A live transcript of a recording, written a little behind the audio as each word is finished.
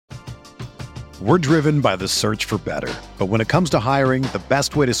We're driven by the search for better. But when it comes to hiring, the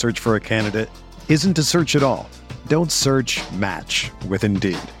best way to search for a candidate isn't to search at all. Don't search, match with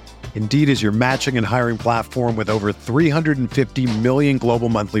Indeed. Indeed is your matching and hiring platform with over 350 million global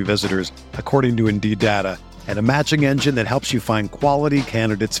monthly visitors, according to Indeed data, and a matching engine that helps you find quality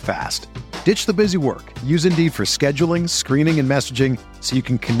candidates fast. Ditch the busy work. Use Indeed for scheduling, screening, and messaging so you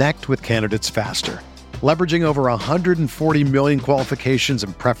can connect with candidates faster. Leveraging over 140 million qualifications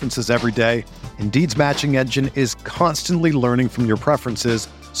and preferences every day, Indeed's matching engine is constantly learning from your preferences,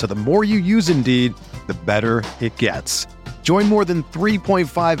 so the more you use Indeed, the better it gets. Join more than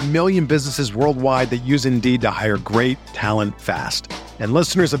 3.5 million businesses worldwide that use Indeed to hire great talent fast. And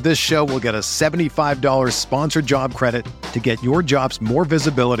listeners of this show will get a $75 sponsored job credit to get your jobs more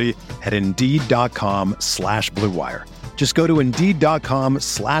visibility at Indeed.com/Blue Wire. Just go to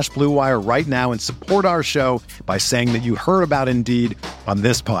Indeed.com/Blue Wire right now and support our show by saying that you heard about Indeed on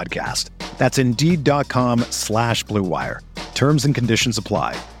this podcast. That's Indeed.com/Blue Wire. Terms and conditions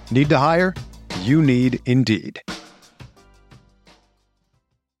apply. Need to hire? You need Indeed.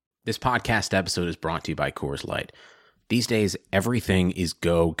 This podcast episode is brought to you by Coors Light. These days, everything is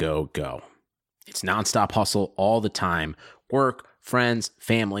go, go, go. It's nonstop hustle all the time. Work, friends,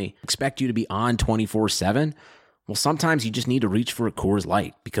 family expect you to be on 24/7. Well, sometimes you just need to reach for a Coors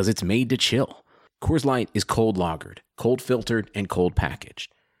Light because it's made to chill. Coors Light is cold lagered, cold filtered, and cold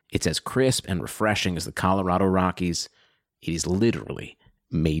packaged. It's as crisp and refreshing as the Colorado Rockies. It is literally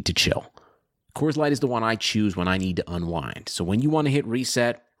made to chill. Coors Light is the one I choose when I need to unwind. So when you want to hit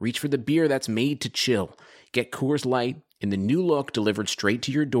reset, reach for the beer that's made to chill. Get Coors Light in the new look delivered straight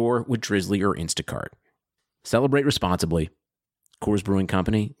to your door with Drizzly or Instacart. Celebrate responsibly. Coors Brewing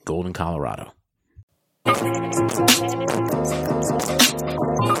Company, Golden, Colorado. All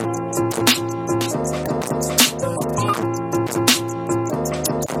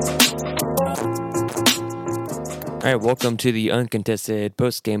right, welcome to the Uncontested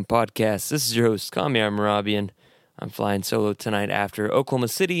Postgame Podcast. This is your host, Kamiar Merabian. I'm flying solo tonight after Oklahoma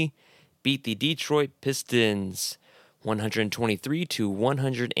City beat the Detroit Pistons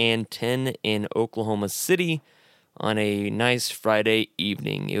 123-110 in Oklahoma City on a nice Friday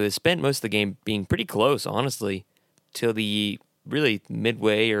evening. It was spent most of the game being pretty close, honestly, till the really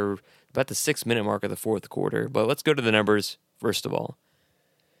midway or about the 6-minute mark of the fourth quarter. But let's go to the numbers first of all.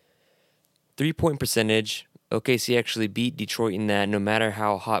 3-point percentage. OKC actually beat Detroit in that, no matter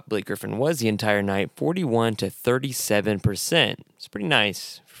how hot Blake Griffin was the entire night, 41-37%. It's pretty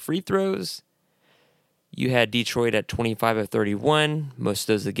nice. Free throws, you had Detroit at 25 of 31. Most of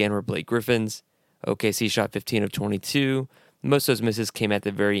those, again, were Blake Griffin's. OKC shot 15 of 22. Most of those misses came at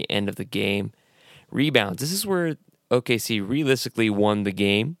the very end of the game. Rebounds. This is where OKC realistically won the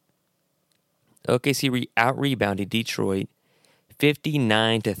game. OKC out-rebounded Detroit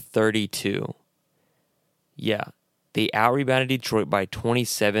 59-32. Yeah, they out-rebounded Detroit by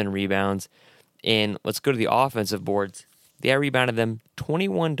 27 rebounds. And let's go to the offensive boards. They out-rebounded them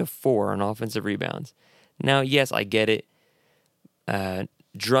 21-4 on offensive rebounds. Now, yes, I get it.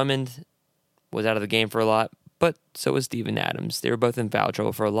 Drummond was out of the game for a lot, but so was Steven Adams. They were both in foul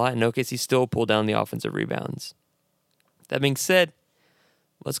trouble for a lot, and OKC still pulled down the offensive rebounds. That being said,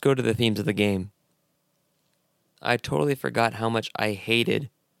 let's go to the themes of the game. I totally forgot how much I hated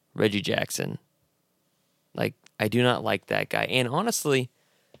Reggie Jackson. Like, I do not like that guy. And honestly,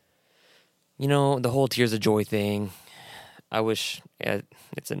 you know, the whole Tears of Joy thing, I wish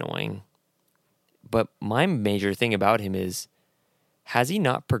it's annoying. But my major thing about him is, has he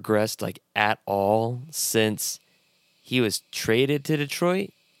not progressed like at all since he was traded to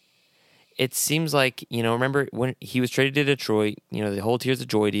Detroit? It seems like, you know, remember when he was traded to Detroit, you know, the whole Tears of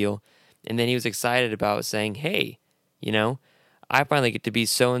Joy deal, and then he was excited about saying, hey, you know, I finally get to be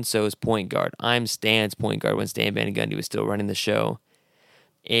so-and-so's point guard. I'm Stan's point guard when Stan Van Gundy was still running the show.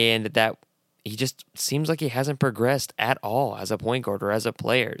 And that he just seems like he hasn't progressed at all as a point guard or as a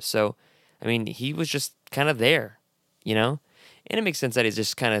player. So, I mean, he was just kind of there, you know? And it makes sense that he's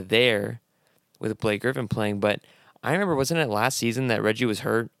just kind of there with Blake Griffin playing. But I remember, wasn't it last season that Reggie was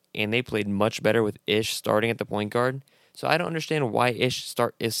hurt and they played much better with Ish starting at the point guard? So I don't understand why Ish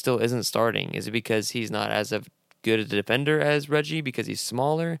still isn't starting. Is it because he's not as good a defender as Reggie because he's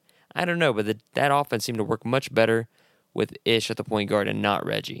smaller? I don't know, but that offense seemed to work much better with Ish at the point guard and not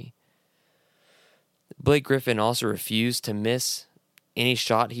Reggie. Blake Griffin also refused to miss any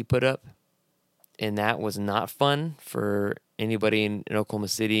shot he put up, and that was not fun for anybody in Oklahoma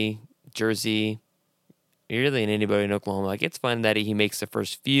City, Jersey, really in anybody in Oklahoma. Like, it's fun that he makes the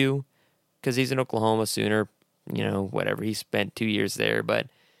first few because he's an Oklahoma Sooner, you know, whatever. He spent 2 years there, but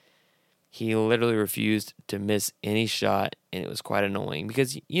he literally refused to miss any shot, and it was quite annoying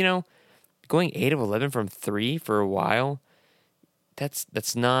because, you know, going 8 of 11 from 3 for a while,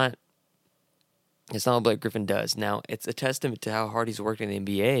 that's not what Blake Griffin does. Now, it's a testament to how hard he's worked in the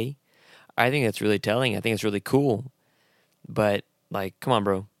NBA. I think that's really telling. I think it's really cool. But, like, come on,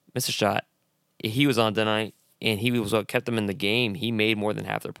 bro. Miss a shot. He was on tonight, and he was what kept them in the game. He made more than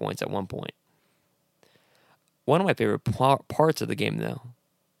half their points at one point. One of my favorite parts of the game, though,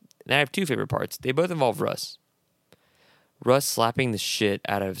 and I have two favorite parts. They both involve Russ. Russ slapping the shit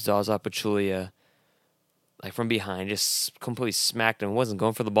out of Zaza Pachulia, like from behind, just completely smacked him. Wasn't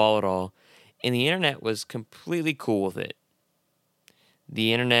going for the ball at all. And the internet was completely cool with it.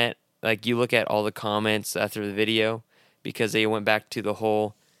 The internet, like you look at all the comments after the video, because they went back to the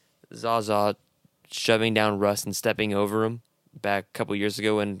whole Zaza shoving down Russ and stepping over him back a couple years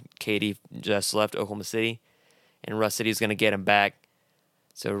ago when KD just left Oklahoma City. And Russ said he was going to get him back.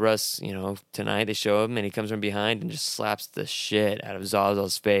 So Russ, tonight they show him, and he comes from behind and just slaps the shit out of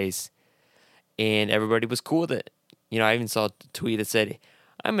Zaza's face. And everybody was cool with it. I even saw a tweet that said,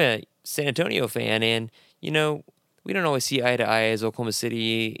 I'm a San Antonio fan, and, we don't always see eye to eye as Oklahoma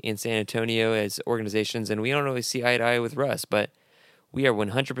City and San Antonio as organizations, and we don't always see eye to eye with Russ, but we are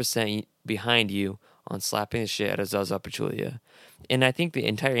 100% behind you on slapping the shit out of Zaza Pachulia. And I think the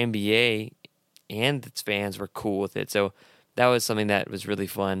entire NBA and its fans were cool with it. So that was something that was really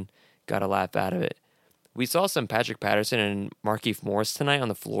fun. Got a laugh out of it. We saw some Patrick Patterson and Markieff Morris tonight on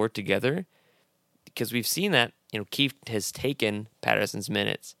the floor together, because we've seen that, Keith has taken Patterson's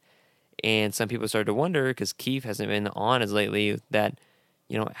minutes. And some people started to wonder, because Keith hasn't been on as lately, that,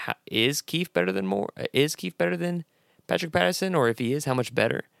 is Keith better than Patrick Patterson? Or if he is, how much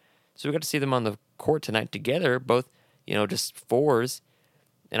better? So we got to see them on the court tonight together, both, just fours.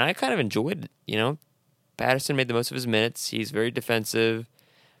 And I kind of enjoyed it, Patterson made the most of his minutes. He's very defensive,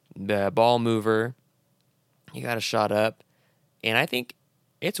 the ball mover. He got a shot up. And I think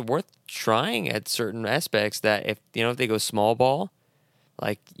it's worth trying at certain aspects that if they go small ball,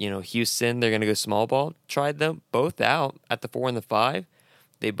 like, Houston, they're going to go small ball. Tried them both out at the 4 and the 5.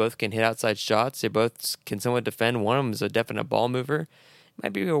 They both can hit outside shots. They both can somewhat defend. One of them is a definite ball mover. It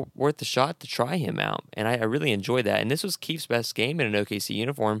might be worth the shot to try him out. And I really enjoyed that. And this was Keith's best game in an OKC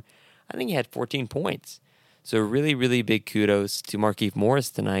uniform. I think he had 14 points. So really, really big kudos to Markieff Morris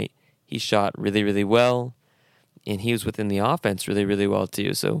tonight. He shot really, really well. And he was within the offense really, really well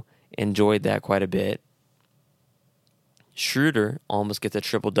too. So enjoyed that quite a bit. Schroeder almost gets a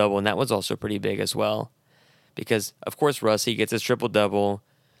triple-double, and that was also pretty big as well. Because, of course, Russ, he gets his triple-double.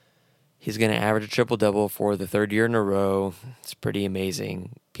 He's going to average a triple-double for the third year in a row. It's pretty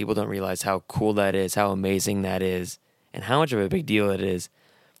amazing. People don't realize how cool that is, how amazing that is, and how much of a big deal it is.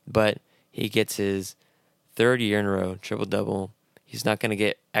 But he gets his third year in a row, triple-double. He's not going to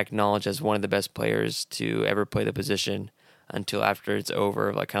get acknowledged as one of the best players to ever play the position until after it's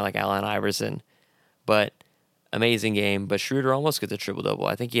over, kind of like Allen Iverson. But amazing game. But Schroeder almost gets a triple-double.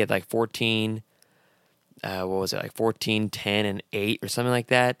 I think he had 14, 14, 10, and 8 or something like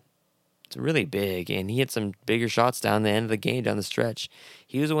that. It's really big. And he had some bigger shots down the end of the game, down the stretch.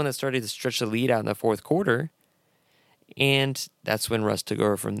 He was the one that started to stretch the lead out in the fourth quarter. And that's when Russ took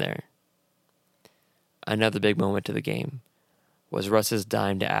over from there. Another big moment to the game was Russ's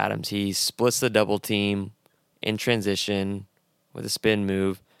dime to Adams. He splits the double team in transition with a spin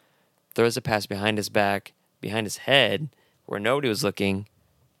move, throws a pass behind his back, behind his head, where nobody was looking,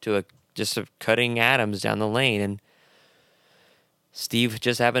 to just cutting Adams down the lane. And Steve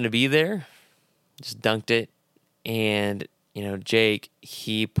just happened to be there, just dunked it. And, Jake,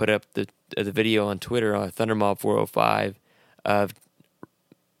 he put up the video on Twitter on Thundermob 405 of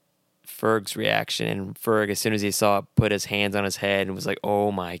Ferg's reaction. And Ferg, as soon as he saw it, put his hands on his head and was like,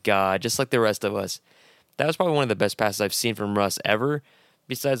 oh my God, just like the rest of us. That was probably one of the best passes I've seen from Russ ever,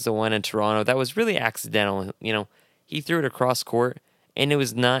 besides the one in Toronto. That was really accidental. He threw it across court, and it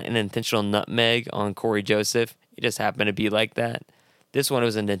was not an intentional nutmeg on Corey Joseph. It just happened to be like that. This one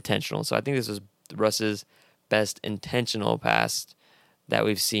was an intentional. So I think this was Russ's best intentional pass that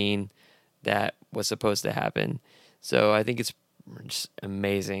we've seen that was supposed to happen. So I think it's just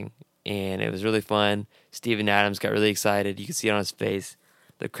amazing. And it was really fun. Steven Adams got really excited. You could see it on his face.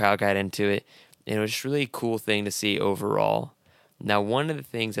 The crowd got into it. And it was just really a cool thing to see overall. Now, one of the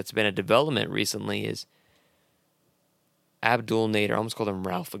things that's been a development recently is Abdul Nader. I almost called him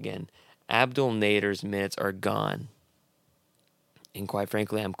Ralph again. Abdul Nader's minutes are gone. And quite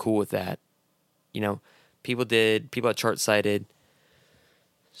frankly, I'm cool with that. People at Chart-Sighted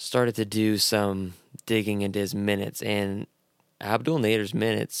started to do some digging into his minutes. And Abdul Nader's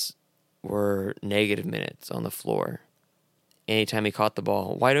minutes were negative minutes on the floor. Anytime he caught the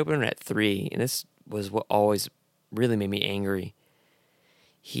ball, wide open at 3. And this was what always really made me angry.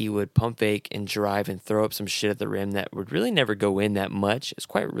 he would pump fake and drive and throw up some shit at the rim that would really never go in that much. It's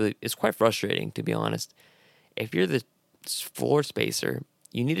quite frustrating, to be honest. If you're the floor spacer,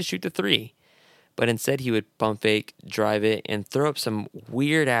 you need to shoot the three. But instead, he would pump fake, drive it, and throw up some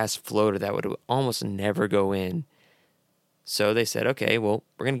weird-ass floater that would almost never go in. So they said, okay, well,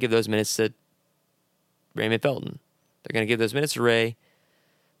 we're going to give those minutes to Raymond Felton. They're going to give those minutes to Ray,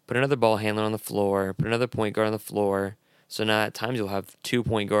 put another ball handler on the floor, put another point guard on the floor. So now at times you'll have 2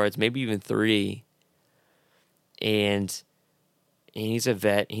 point guards, maybe even 3. And he's a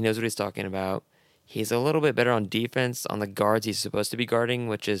vet. He knows what he's talking about. He's a little bit better on defense on the guards he's supposed to be guarding,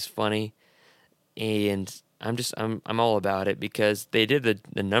 which is funny. And I'm all about it because they did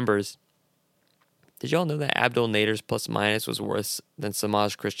the numbers. Did y'all know that Abdul Nader's plus minus was worse than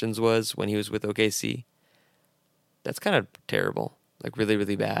Samaj Christian's was when he was with OKC? That's kind of terrible, like really,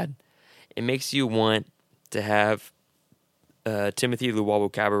 really bad. It makes you want to have Timothy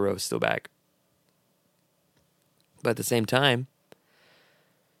Luwawu-Cabarrot still back. But at the same time,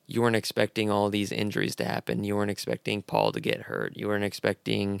 you weren't expecting all these injuries to happen. You weren't expecting Paul to get hurt. You weren't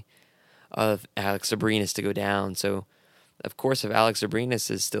expecting Alex Abrinas to go down. So, of course, if Alex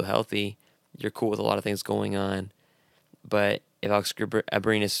Abrinas is still healthy, you're cool with a lot of things going on. But if Alex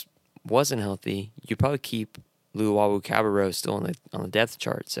Abrinas wasn't healthy, you'd probably keep Luwawu-Cabarrot still on the depth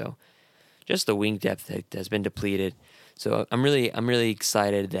chart. So, just the wing depth has been depleted. So I'm really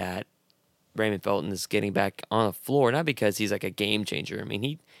excited that Raymond Felton is getting back on the floor, not because he's like a game changer. I mean,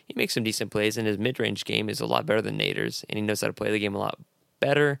 he makes some decent plays, and his mid-range game is a lot better than Nader's, and he knows how to play the game a lot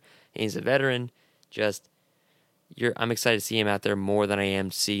better, and he's a veteran. I'm excited to see him out there more than I am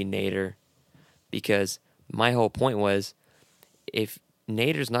to see Nader, because my whole point was, if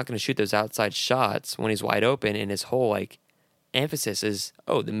Nader's not going to shoot those outside shots when he's wide open, and his whole emphasis is,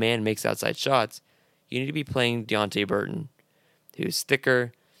 oh, the man makes outside shots, you need to be playing Deonte Burton, who's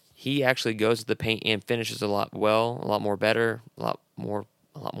thicker. He actually goes to the paint and finishes a lot more better. I don't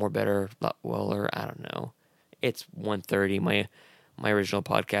know. It's 1:30. My original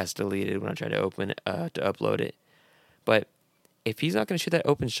podcast deleted when I tried to upload it. But if he's not going to shoot that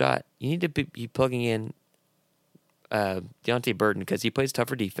open shot, you need to be plugging in Deonte Burton, because he plays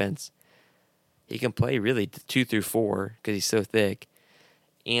tougher defense. He can play really 2 through 4 because he's so thick.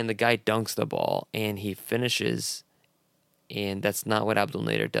 And the guy dunks the ball, and he finishes, and that's not what Abdul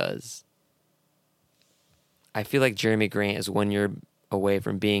Nader does. I feel like Jeremy Grant is 1 year away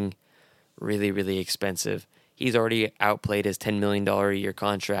from being really, really expensive. He's already outplayed his $10 million a year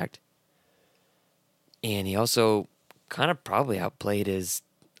contract. And he also kind of probably outplayed his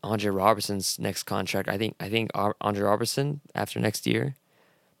Andre Robertson's next contract. I think Andre Robertson after next year.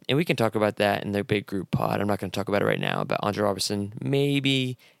 And we can talk about that in the big group pod. I'm not going to talk about it right now, but Andre Robertson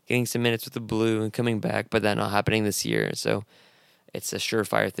maybe getting some minutes with the Blue and coming back, but that not happening this year. So it's a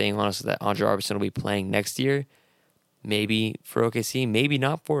surefire thing, honestly, that Andre Robertson will be playing next year. Maybe for OKC, maybe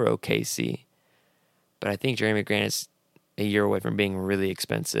not for OKC. But I think Jeremy Grant is a year away from being really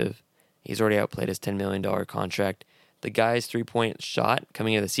expensive. He's already outplayed his $10 million contract. The guy's 3-point shot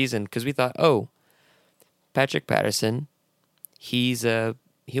coming into the season, because we thought, oh, Patrick Patterson, he'll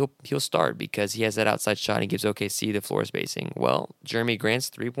start because he has that outside shot and he gives OKC the floor spacing. Well, Jeremy Grant's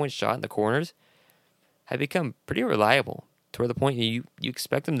 3-point shot in the corners have become pretty reliable, to the point you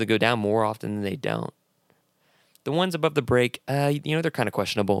expect them to go down more often than they don't. The ones above the break, they're kind of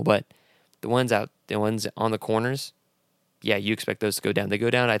questionable, but the ones on the corners, yeah, you expect those to go down. They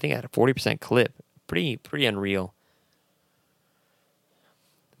go down, I think, at a 40% clip. Pretty unreal.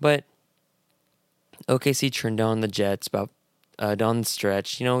 But OKC turned on the Jets about down the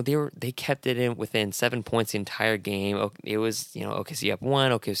stretch. They kept it in within 7 points the entire game. It was, OKC up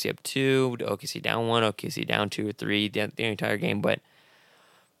 1, OKC up 2, OKC down 1, OKC down 2 or 3 the entire game. But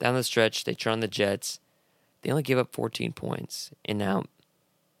down the stretch, they turned on the Jets. They only gave up 14 points. And now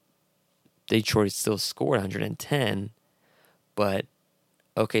Detroit still scored 110. But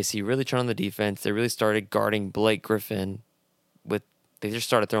OKC really turned on the defense. They really started guarding Blake Griffin. They just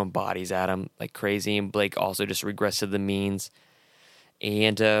started throwing bodies at him like crazy. And Blake also just regressed to the means.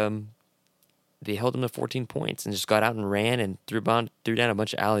 And they held him to 14 points and just got out and ran and threw down a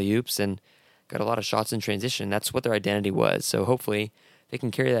bunch of alley-oops and got a lot of shots in transition. That's what their identity was. So hopefully they can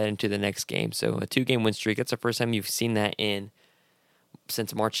carry that into the next game. So a 2-game win streak, that's the first time you've seen that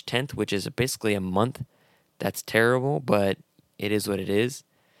since March 10th, which is basically a month. That's terrible, but it is what it is.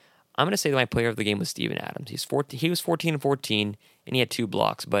 I'm going to say that my player of the game was Steven Adams. He was 14 and 14, and he had 2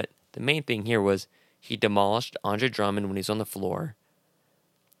 blocks. But the main thing here was he demolished Andre Drummond when he's on the floor.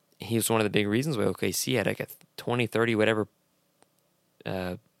 He was one of the big reasons why OKC had like a 20-30 whatever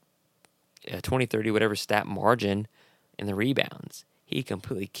stat margin in the rebounds. He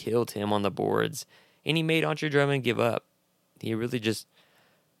completely killed him on the boards, and he made Andre Drummond give up. He really just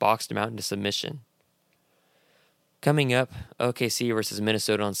boxed him out into submission. Coming up, OKC versus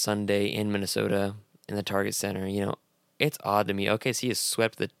Minnesota on Sunday in Minnesota in the Target Center. You know, it's odd to me. OKC has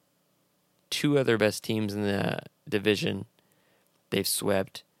swept the two other best teams in the division. They've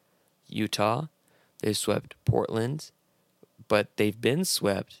swept Utah. They've swept Portland. But they've been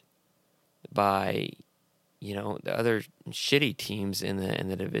swept by, you know, the other shitty teams in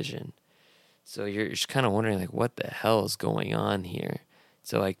the division. So you're just kind of wondering, like, what the hell is going on here?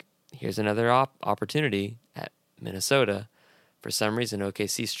 So, like, here's another opportunity at Minnesota. For some reason,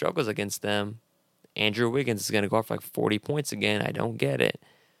 OKC struggles against them. Andrew Wiggins is going to go off like 40 points again. I don't get it.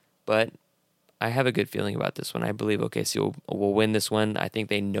 But I have a good feeling about this one. I believe OKC will win this one. I think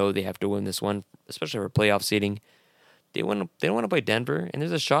they know they have to win this one, especially for playoff seeding. They don't want to play Denver, and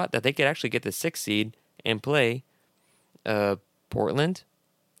there's a shot that they could actually get the 6th seed and play Portland.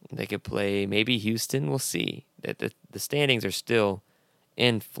 They could play maybe Houston. We'll see. The standings are still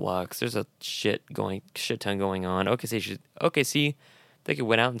in flux. There's a shit ton going on. OKC, they could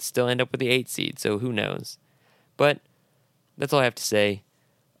win out and still end up with the 8th seed, so who knows. But that's all I have to say.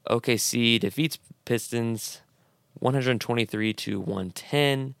 OKC defeats Pistons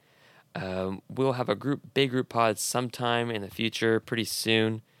 123-110. We'll have a big group pod sometime in the future, pretty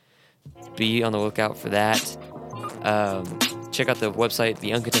soon. Be on the lookout for that. Check out the website,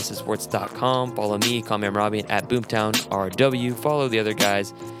 theuncontestedsports.com. Follow me, call me Robbie at BoomtownRW. Follow the other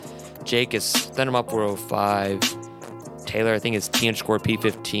guys. Jake is ThunderMop405. Taylor, I think, is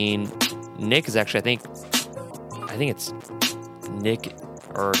T_P15. Nick is actually, I think it's Nick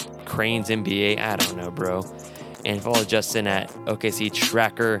or Cranes NBA. I don't know, bro. And follow Justin at OKC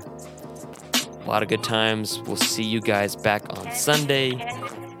Tracker. A lot of good times. We'll see you guys back on Sunday.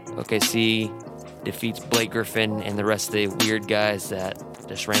 OKC defeats Blake Griffin and the rest of the weird guys that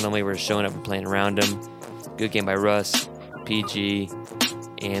just randomly were showing up and playing around him. Good game by Russ, PG,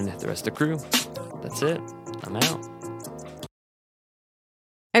 and the rest of the crew. That's it. I'm out.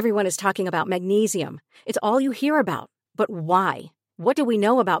 Everyone is talking about magnesium. It's all you hear about. But why? What do we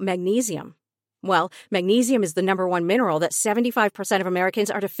know about magnesium? Well, magnesium is the #1 mineral that 75% of Americans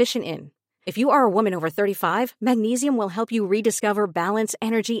are deficient in. If you are a woman over 35, magnesium will help you rediscover balance,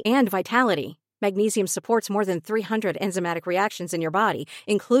 energy, and vitality. Magnesium supports more than 300 enzymatic reactions in your body,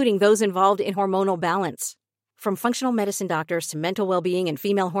 including those involved in hormonal balance. From functional medicine doctors to mental well-being and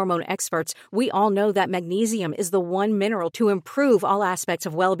female hormone experts, we all know that magnesium is the one mineral to improve all aspects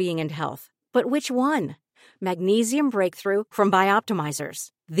of well-being and health. But which one? Magnesium Breakthrough from Bioptimizers,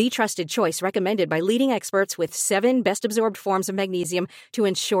 the trusted choice recommended by leading experts with 7 best-absorbed forms of magnesium to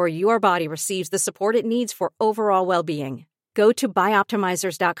ensure your body receives the support it needs for overall well-being. Go to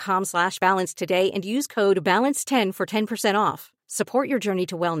bioptimizers.com/balance today and use code BALANCE10 for 10% off. Support your journey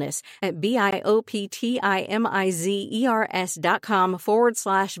to wellness at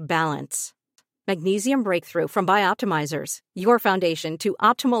bioptimizers.com/balance. Magnesium Breakthrough from Bioptimizers, your foundation to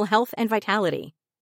optimal health and vitality.